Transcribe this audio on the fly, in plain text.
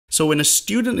So when a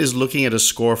student is looking at a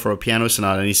score for a piano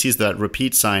sonata and he sees that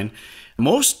repeat sign,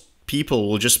 most people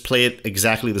will just play it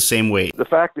exactly the same way. The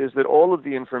fact is that all of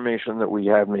the information that we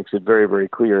have makes it very, very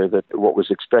clear that what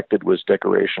was expected was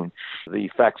decoration. The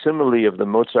facsimile of the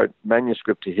Mozart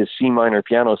manuscript to his C minor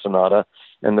piano sonata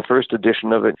and the first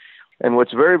edition of it. And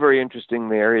what's very, very interesting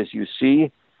there is you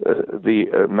see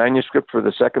the manuscript for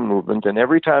the second movement, and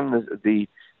every time the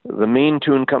main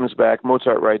tune comes back,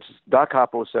 Mozart writes da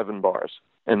capo 7 bars.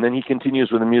 And then he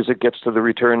continues when the music gets to the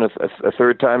return a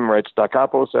third time, writes da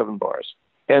capo 7 bars.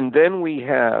 And then we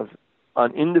have,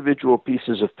 on individual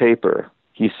pieces of paper,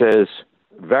 he says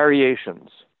variations,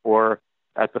 or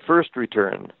at the first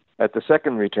return, at the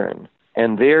second return.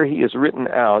 And there he has written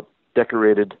out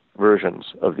decorated versions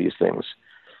of these things.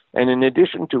 And in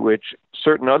addition to which,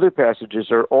 certain other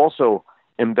passages are also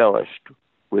embellished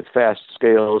with fast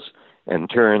scales and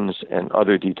turns and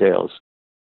other details.